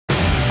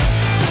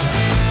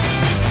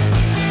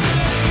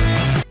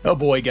Oh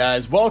boy,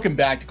 guys, welcome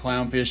back to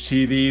Clownfish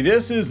TV.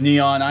 This is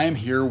Neon. I am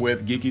here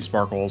with Geeky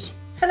Sparkles.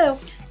 Hello.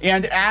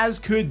 And as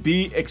could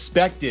be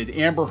expected,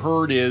 Amber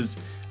Heard is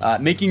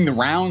making the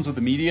rounds with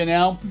the media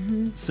now,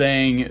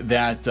 saying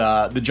that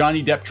the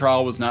Johnny Depp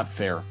trial was not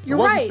fair. You're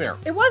right. Fair.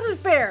 It wasn't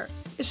fair.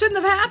 It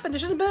shouldn't have happened. There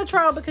shouldn't have been a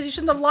trial because you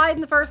shouldn't have lied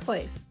in the first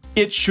place.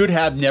 It should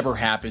have never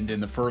happened in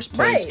the first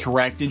place,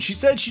 correct? And she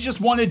said she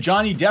just wanted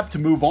Johnny Depp to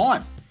move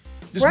on.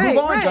 Just move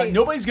on, Johnny.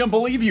 Nobody's going to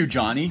believe you,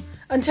 Johnny.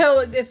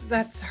 Until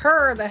that's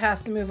her that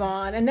has to move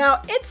on. And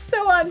now it's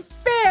so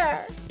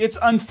unfair. It's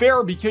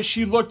unfair because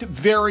she looked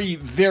very,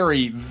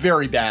 very,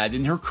 very bad.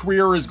 And her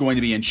career is going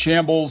to be in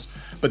shambles.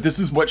 But this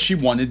is what she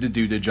wanted to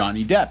do to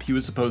Johnny Depp. He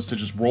was supposed to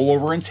just roll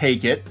over and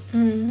take it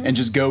and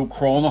just go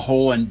crawl in a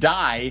hole and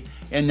die.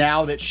 And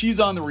now that she's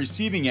on the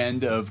receiving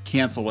end of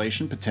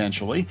cancellation,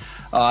 potentially,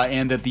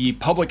 and that the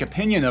public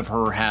opinion of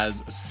her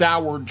has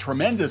soured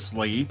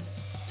tremendously,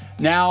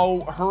 now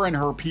her and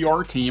her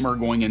PR team are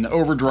going into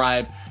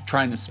overdrive,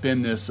 trying to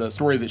spin this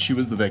story that she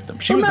was the victim.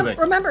 She was the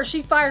victim. Remember,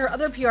 she fired her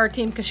other PR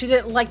team because she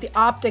didn't like the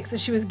optics that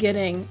she was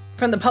getting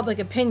from the public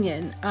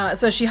opinion.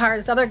 So she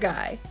hired this other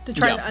guy to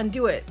try to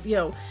undo it, you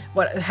know,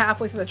 what,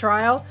 halfway through the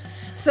trial?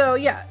 So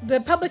yeah, the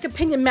public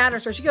opinion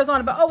matters to her. She goes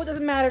on about, oh, it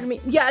doesn't matter to me.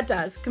 Yeah, it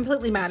does.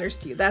 Completely matters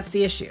to you. That's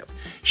the issue.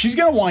 She's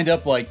going to wind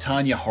up like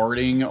Tanya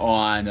Harding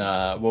on,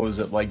 what was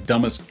it, like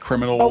Dumbest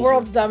Criminals? Oh,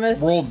 World's Dumbest.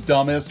 World's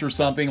Dumbest or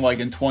something. Like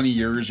in 20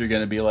 years, you're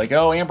going to be like,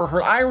 oh, Amber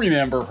Heard, I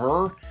remember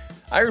her.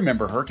 I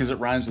remember her because it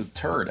rhymes with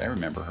turd. I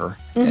remember her.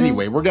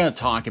 Anyway, we're going to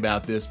talk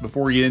about this.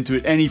 Before we get into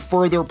it any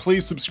further,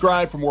 please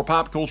subscribe for more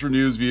pop culture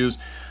news, views,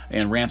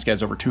 and rants.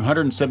 Guys, over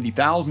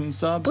 270,000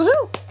 subs.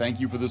 Woohoo! Thank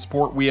you for the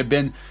support. We have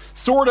been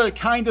sorta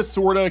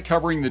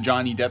covering the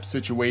Johnny Depp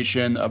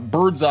situation. A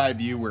bird's eye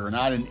view. We're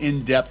not an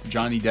in-depth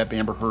Johnny Depp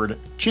Amber Heard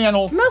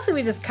channel. Mostly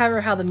we just cover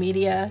how the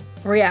media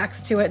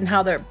reacts to it and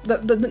how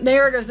the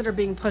narratives that are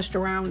being pushed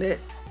around it.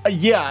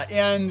 Yeah,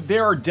 and they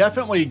are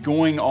definitely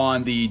going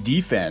on the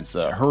defense.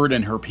 Heard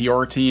and her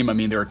PR team, I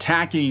mean, they're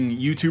attacking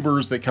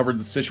YouTubers that covered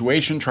the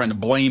situation, trying to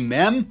blame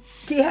them.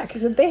 Yeah,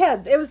 because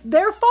it was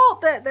their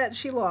fault that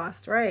she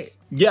lost, right?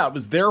 Yeah, it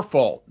was their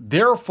fault.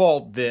 Their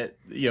fault that,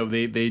 you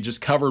know, they just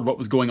covered what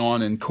was going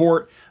on in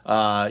court.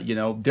 You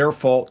know, their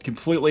fault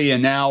completely.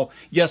 And now,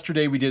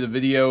 yesterday we did a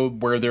video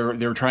where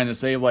they're trying to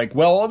say like,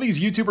 well, all these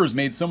YouTubers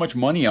made so much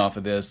money off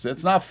of this.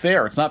 It's not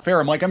fair. It's not fair.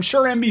 I'm like, I'm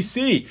sure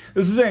NBC,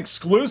 this is an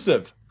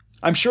exclusive.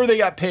 I'm sure they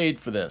got paid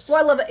for this. Well,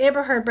 I love it.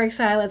 Amber Heard breaks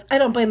silence. I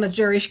don't blame the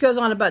jury. She goes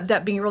on about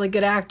Depp being a really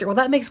good actor. Well,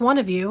 that makes one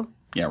of you.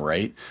 Yeah,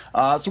 right.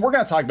 So we're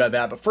going to talk about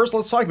that. But first,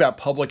 let's talk about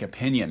public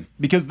opinion.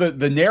 Because the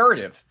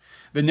narrative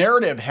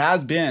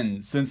has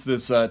been, since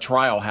this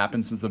trial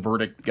happened, since the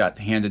verdict got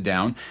handed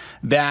down,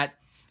 that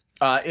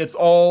it's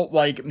all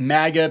like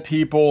MAGA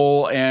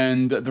people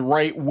and the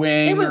right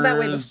wing. It was that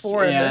way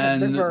before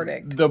the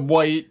verdict. The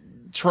white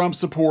Trump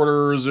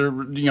supporters, or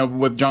you know,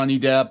 with Johnny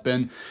Depp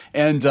and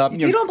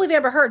if you don't believe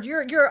Amber Heard,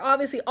 you're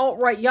obviously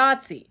alt-right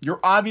Yahtzee. You're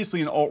obviously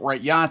an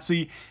alt-right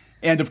Yahtzee,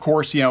 and of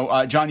course, you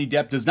know, Johnny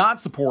Depp does not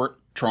support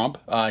Trump.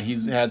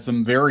 He's had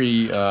some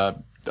very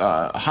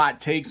hot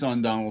takes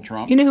on Donald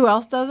Trump. You know who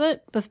else does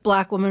it? This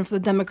black woman for the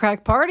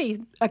Democratic Party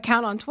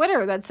account on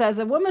Twitter that says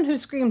a woman who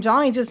screamed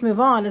 "Johnny, just move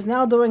on" is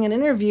now doing an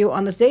interview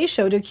on the Today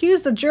Show to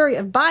accuse the jury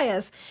of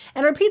bias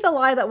and repeat the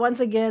lie that once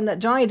again that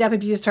Johnny Depp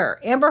abused her.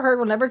 Amber Heard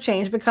will never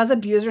change because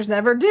abusers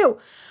never do.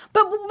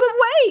 But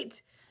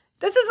wait,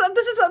 this is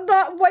a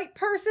not white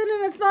person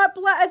and it's not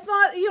black. It's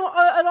not, you know,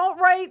 an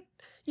alt-right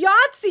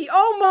Yahtzee.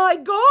 Oh my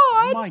God!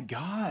 Oh my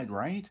God!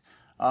 Right?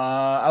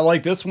 I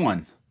like this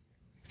one.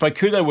 If I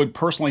could, I would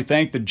personally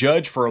thank the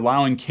judge for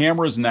allowing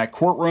cameras in that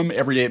courtroom.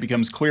 Every day it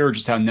becomes clearer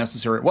just how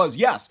necessary it was.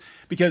 Yes,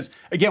 because,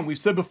 again, we've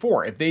said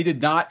before, if they did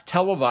not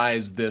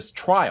televise this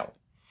trial,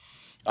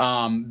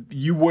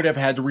 you would have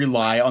had to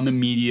rely on the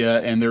media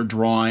and their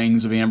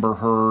drawings of Amber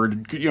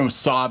Heard, you know,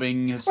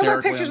 sobbing hysterically.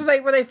 Well, their pictures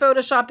where they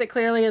photoshopped it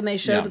clearly and they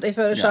showed that they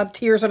photoshopped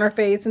tears on her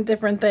face and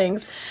different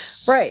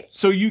things. Right.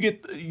 So you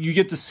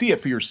get to see it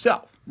for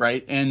yourself,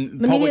 right? And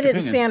the media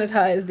didn't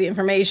sanitize the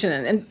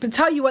information and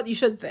tell you what you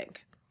should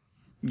think.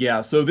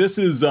 Yeah, so this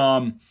is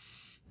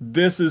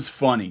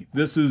funny.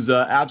 This is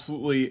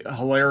absolutely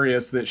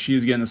hilarious that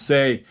she's going to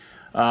say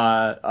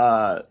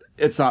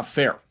it's not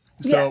fair.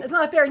 So, yeah, it's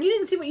not fair. And you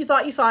didn't see what you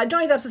thought you saw.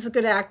 Johnny Depp's just a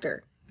good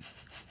actor.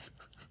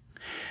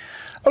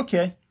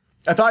 Okay.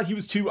 I thought he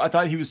was too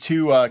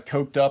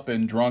coked up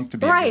and drunk to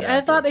be a good actor.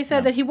 I thought they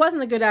said that he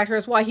wasn't a good actor.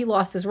 That's why he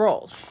lost his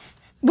roles.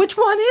 Which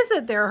one is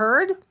it there,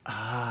 Heard?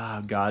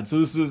 Ah, God. So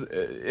this is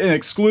an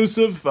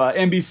exclusive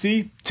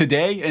NBC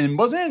today. And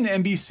wasn't it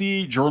an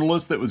NBC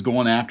journalist that was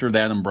going after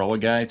that umbrella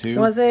guy, too?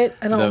 Was it?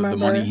 I don't remember. The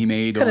money he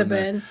made. Could have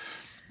been.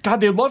 God,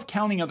 they love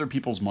counting other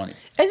people's money.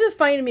 It's just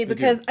funny to me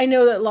because I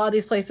know that a lot of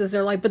these places,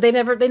 they're like, but they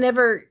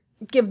never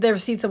give their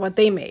receipts on what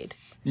they made.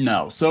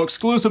 No. So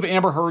exclusive,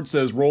 Amber Heard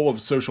says role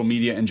of social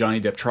media in Johnny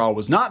Depp trial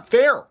was not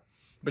fair.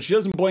 But she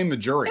doesn't blame the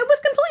jury. It was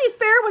completely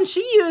fair when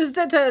she used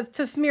it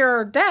to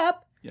smear Depp.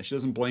 Yeah, she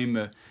doesn't blame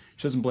the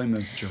She doesn't blame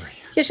the jury.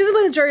 Yeah, she doesn't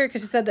blame the jury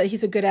because she said that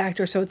he's a good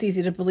actor, so it's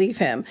easy to believe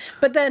him.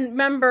 But then,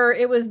 remember,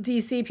 it was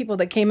DC people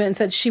that came in and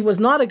said she was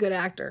not a good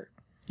actor.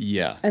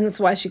 Yeah. And that's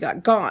why she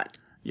got gone.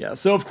 Yeah,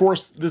 so of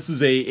course, this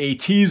is a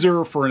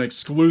teaser for an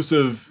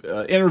exclusive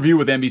interview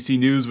with NBC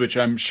News, which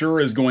I'm sure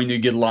is going to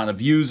get a lot of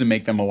views and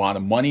make them a lot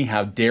of money.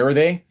 How dare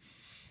they?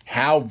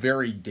 How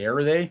very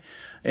dare they?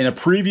 In a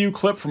preview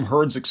clip from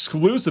Heard's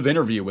exclusive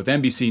interview with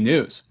NBC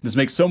News. This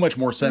makes so much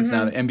more sense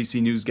now that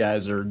NBC News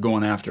guys are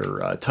going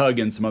after Tug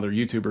and some other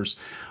YouTubers.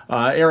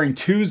 Airing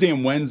Tuesday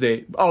and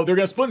Wednesday. Oh, they're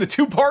going to split into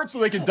 2 parts so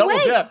they can double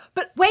dip.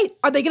 But wait,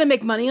 are they going to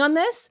make money on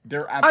this?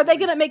 They're Are they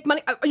going to make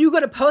money? Are you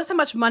going to post how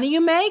much money you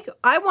make?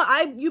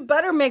 You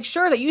better make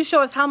sure that you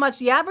show us how much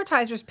the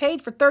advertisers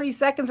paid for 30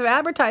 seconds of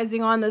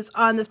advertising on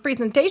this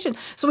presentation,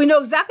 so we know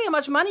exactly how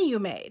much money you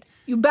made.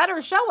 You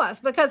better show us,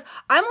 because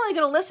I'm only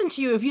going to listen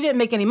to you if you didn't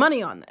make any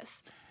money on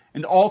this.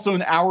 And also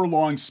an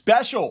hour-long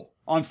special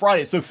on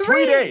Friday. So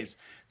 3 days.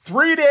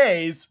 3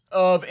 days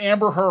of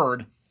Amber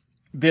Heard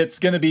that's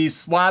going to be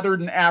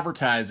slathered in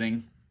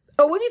advertising.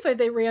 Oh, wouldn't it be if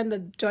they ran the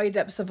Johnny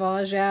Depp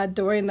Sauvage ad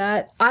during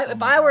that?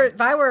 If I were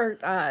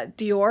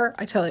Dior,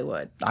 I totally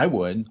would. I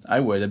would.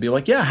 I'd be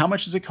like, yeah, how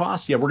much does it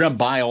cost? Yeah, we're going to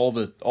buy all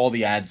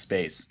the ad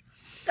space.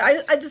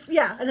 And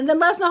then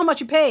let us know how much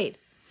you paid.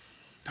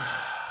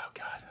 Oh,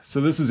 God. So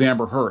this is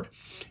Amber Heard.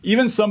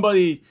 Even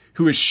somebody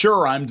who is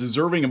sure I'm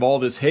deserving of all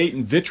this hate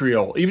and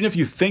vitriol, even if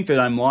you think that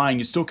I'm lying,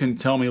 you still can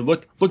tell me,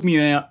 look me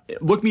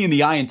in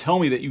the eye and tell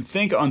me that you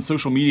think on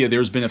social media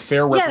there's been a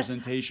fair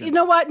representation. You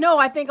know what? No,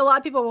 I think a lot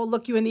of people will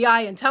look you in the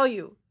eye and tell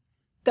you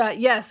that,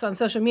 yes, on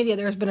social media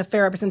there's been a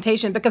fair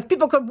representation, because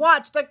people could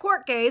watch the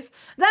court case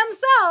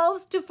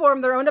themselves to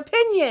form their own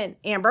opinion,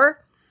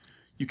 Amber.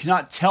 You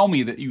cannot tell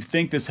me that you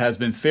think this has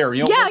been fair.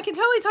 You know, yeah, I can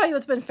totally tell you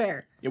it's been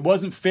fair. It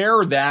wasn't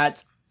fair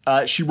that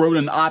she wrote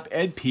an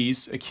op-ed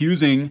piece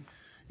accusing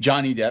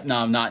Johnny Depp.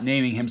 Now, I'm not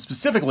naming him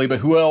specifically, but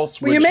who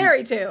else were you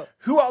married to?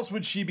 Who else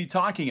would she be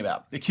talking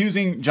about?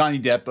 Accusing Johnny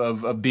Depp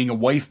of being a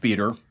wife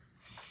beater,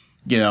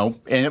 you know,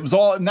 and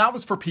that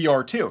was for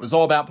PR too. It was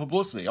all about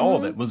publicity. All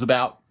of it was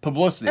about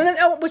publicity. And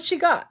then what she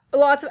got?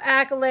 Lots of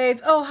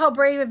accolades. Oh, how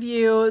brave of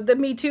you. The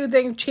Me Too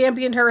thing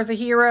championed her as a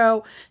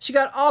hero. She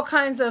got all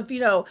kinds of,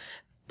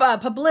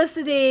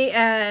 publicity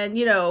and,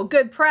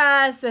 good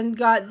press, and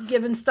got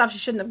given stuff she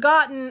shouldn't have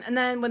gotten. And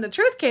then when the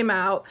truth came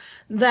out,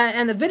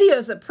 and the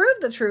videos that proved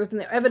the truth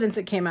and the evidence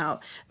that came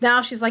out,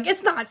 now she's like,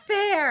 it's not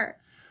fair.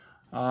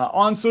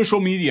 On social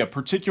media,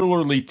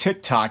 particularly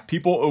TikTok,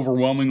 people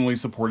overwhelmingly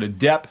supported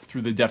Depp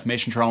through the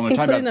defamation trial.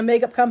 Including the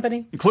makeup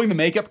company? Including the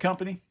makeup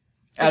company.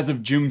 As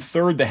of June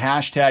 3rd, the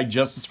hashtag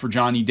Justice for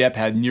Johnny Depp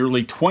had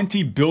nearly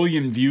 20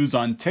 billion views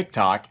on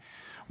TikTok,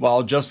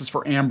 while Justice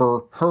for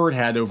Amber Heard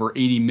had over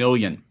 80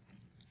 million.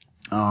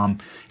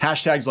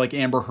 Hashtags like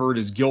Amber Heard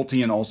is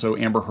guilty and also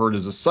Amber Heard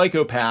is a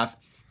psychopath,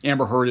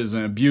 Amber Heard is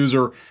an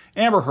abuser,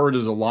 Amber Heard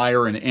is a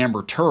liar, and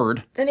Amber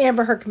Turd. And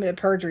Amber Heard committed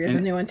perjury is a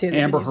new one too.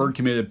 Amber Heard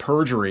committed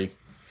perjury.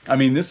 I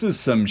mean, this is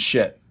some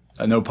shit.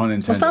 No pun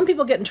intended. Well, some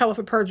people get in trouble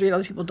for perjury and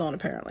other people don't,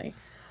 apparently.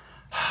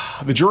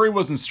 The jury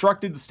was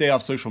instructed to stay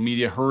off social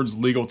media. Heard's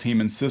legal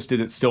team insisted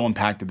it still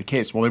impacted the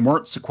case. Well, they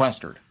weren't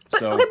sequestered.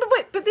 But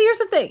here's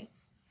the thing.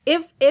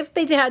 If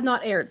they had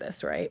not aired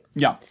this, right?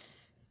 Yeah.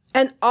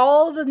 And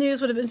all the news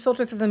would have been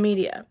filtered through the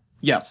media.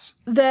 Yes.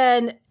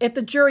 Then if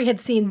the jury had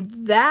seen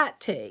that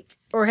take,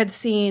 or had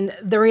seen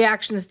the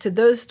reactions to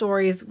those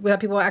stories without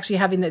people actually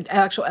having the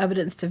actual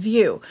evidence to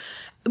view,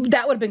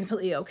 that would have been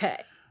completely okay.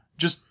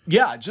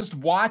 Just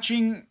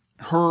watching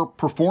her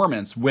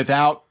performance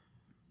without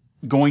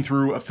going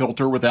through a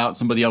filter, without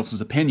somebody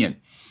else's opinion.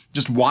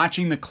 Just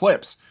watching the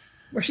clips.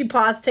 Where she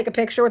paused to take a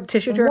picture with the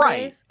tissue to her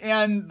face?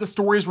 And the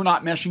stories were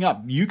not meshing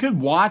up. You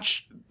could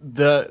watch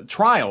the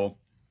trial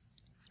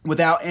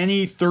without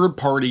any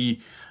third-party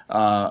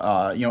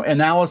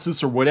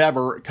analysis or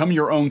whatever, come to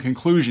your own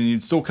conclusion.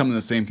 You'd still come to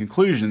the same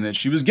conclusion that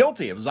she was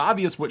guilty. It was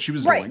obvious what she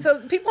was doing. Right. So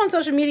people on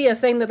social media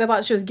saying that they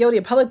thought she was guilty,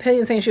 a public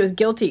opinion saying she was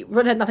guilty,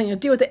 really had nothing to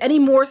do with it, any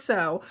more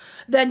so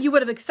than you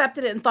would have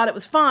accepted it and thought it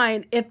was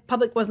fine if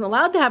public wasn't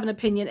allowed to have an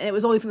opinion and it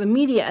was only through the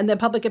media, and the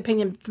public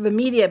opinion through the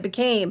media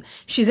became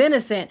she's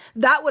innocent.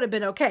 That would have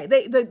been okay.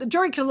 The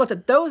jury could have looked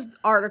at those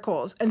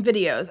articles and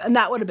videos, and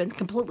that would have been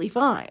completely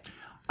fine.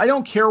 I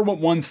don't care what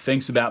one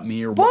thinks about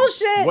me or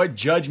what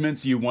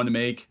judgments you want to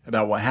make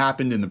about what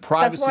happened in the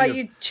privacy. That's why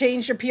you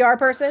changed your PR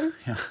person?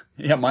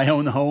 Yeah, my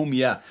own home,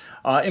 yeah.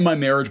 In my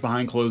marriage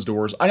behind closed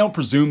doors. I don't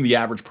presume the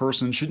average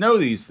person should know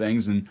these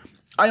things, and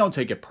I don't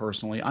take it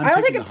personally. I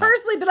don't take it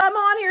personally, but I'm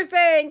on here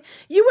saying,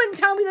 you wouldn't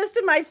tell me this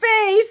to my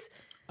face.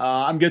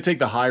 I'm going to take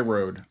the high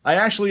road. I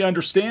actually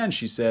understand,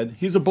 she said.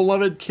 He's a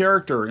beloved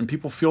character, and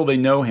people feel they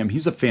know him.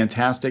 He's a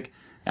fantastic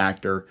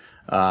actor.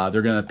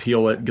 They're going to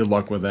appeal it. Good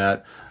luck with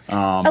that.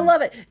 I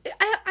love it.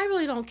 I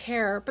really don't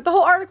care. But the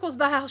whole article is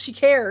about how she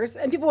cares,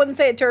 and people wouldn't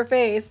say it to her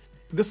face.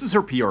 This is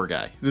her PR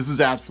guy. This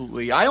is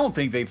absolutely... I don't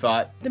think they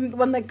thought... The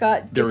one that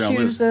got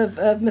accused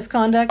of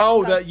misconduct?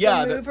 Oh,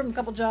 removed from a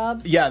couple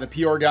jobs? Yeah, the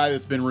PR guy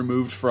that's been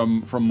removed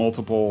from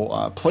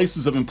multiple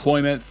places of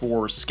employment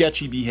for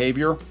sketchy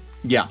behavior.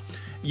 Yeah.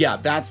 Yeah,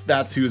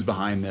 that's who's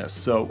behind this.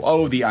 So,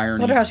 oh, the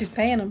irony. Wonder how she's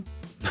paying him.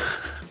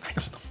 I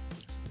don't know.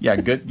 Yeah,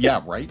 good.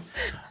 Yeah, right.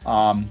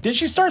 Did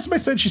she start?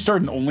 Somebody said she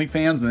started in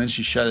OnlyFans and then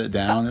she shut it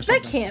down or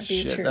something. That can't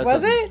be Shit, true,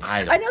 was it?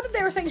 I know that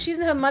they were saying she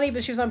didn't have money,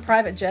 but she was on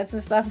private jets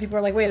and stuff. And people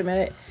were like, "Wait a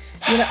minute."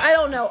 You know, I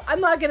don't know. I'm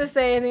not gonna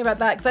say anything about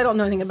that because I don't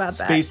know anything about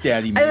that. Space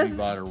Daddy maybe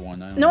bought her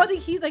one. I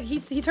think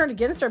he turned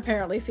against her.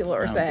 Apparently, people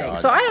were saying.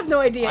 God. So I have no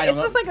idea. It's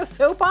just like a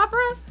soap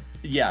opera.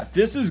 Yeah,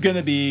 this is going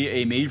to be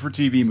a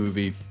made-for-TV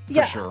movie,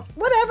 for sure.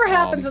 Whatever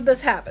happens with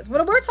this happens.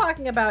 What we're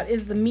talking about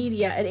is the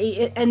media at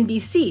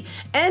NBC.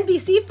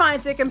 NBC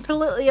finds it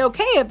completely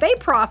okay if they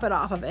profit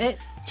off of it.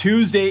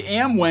 Tuesday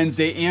and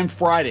Wednesday and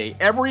Friday,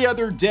 every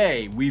other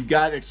day, we've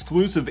got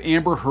exclusive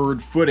Amber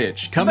Heard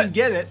footage. Come and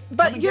get it.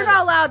 But you're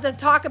not allowed to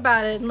talk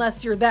about it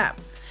unless you're them.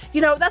 You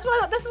know, this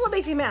is what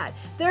makes me mad.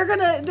 They're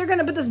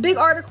gonna put this big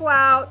article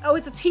out. Oh,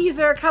 it's a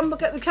teaser. Come. We're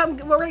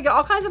gonna get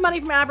all kinds of money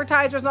from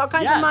advertisers and all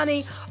kinds of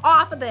money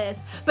off of this.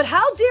 But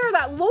how dare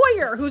that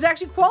lawyer, who's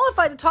actually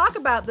qualified to talk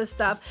about this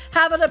stuff,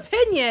 have an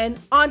opinion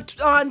on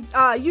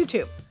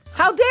YouTube?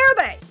 How dare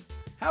they?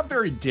 How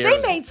very dare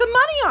they? Made some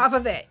money off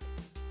of it.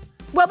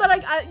 Well, but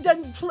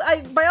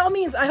I by all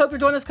means, I hope you're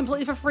doing this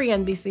completely for free,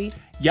 NBC.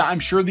 Yeah, I'm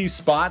sure these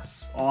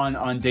spots on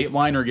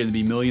Dateline are going to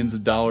be millions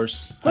of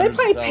dollars. Well, they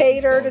probably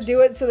paid her to do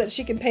it so that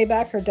she can pay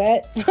back her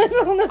debt.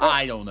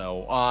 I don't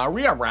know.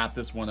 We got to wrap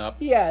this one up.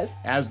 Yes.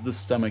 As the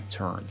stomach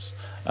turns.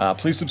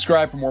 Please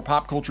subscribe for more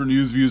pop culture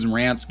news, views, and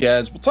rants,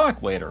 guys. We'll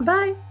talk later.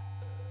 Bye.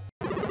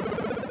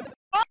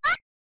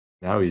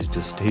 Now he's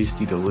just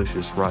tasty,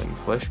 delicious, rotten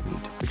flesh meat,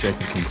 which I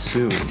can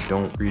consume.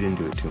 Don't read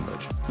into it too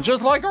much.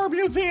 Just like our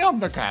museum,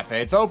 the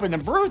cafe's open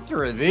and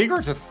Brewster is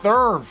eager to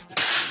serve.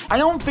 I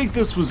don't think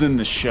this was in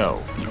the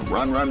show.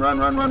 Run, run, run,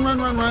 run, run, run,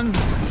 run, run.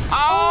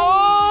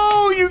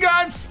 Oh, you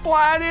got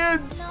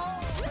splatted.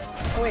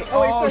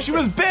 Oh, she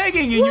was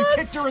begging and you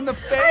kicked her in the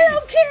face. I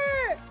don't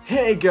care.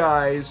 Hey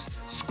guys,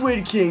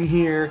 Squid King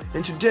here,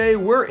 and today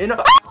we're in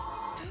a...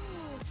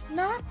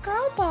 Not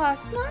girl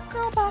boss, not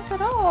girl boss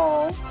at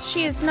all.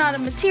 She is not a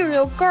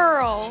material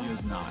girl. She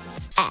is not.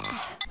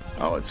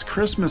 Oh, it's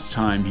Christmas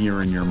time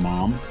here in your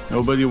mom.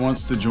 Nobody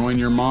wants to join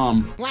your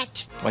mom.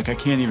 What? Like I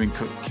can't even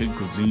cook kid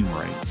cuisine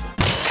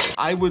right.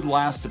 I would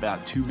last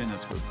about 2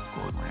 minutes with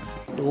Gordon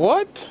Ramsay.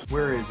 What?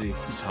 Where is he?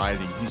 He's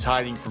hiding. He's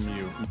hiding from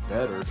you.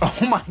 Better.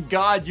 Oh my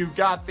God, you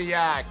got the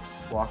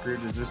axe. Walker,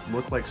 does this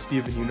look like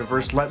Steven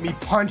Universe? Let me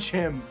punch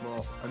him.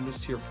 Well, I'm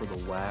just here for the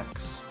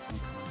wax.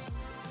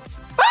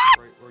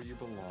 Right where you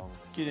belong.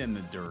 Get in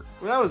the dirt.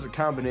 Well, that was a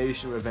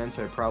combination of events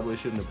I probably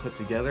shouldn't have put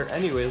together.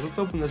 Anyways, let's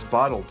open this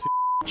bottle too.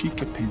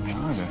 Chica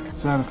Pinata.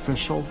 Is that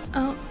official?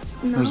 Oh,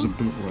 no. There's a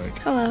bootleg.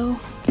 Hello.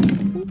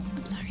 I'm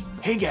sorry.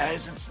 Hey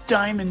guys, it's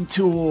Diamond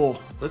Tool.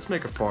 Let's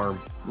make a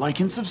farm. Like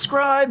and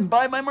subscribe and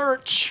buy my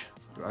merch.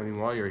 I mean,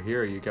 while you're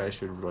here, you guys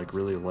should like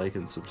really like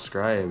and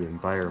subscribe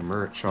and buy our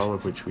merch, all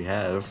of which we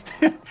have.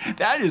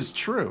 That is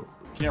true.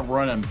 You can't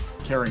run them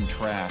carrying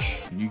trash.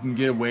 You can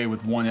get away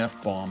with one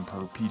F-bomb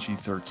per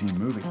PG-13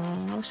 movie.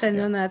 I wish I'd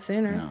known that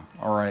sooner.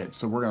 Yeah. All right,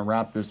 so we're going to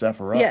wrap this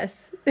effer up.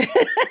 Yes.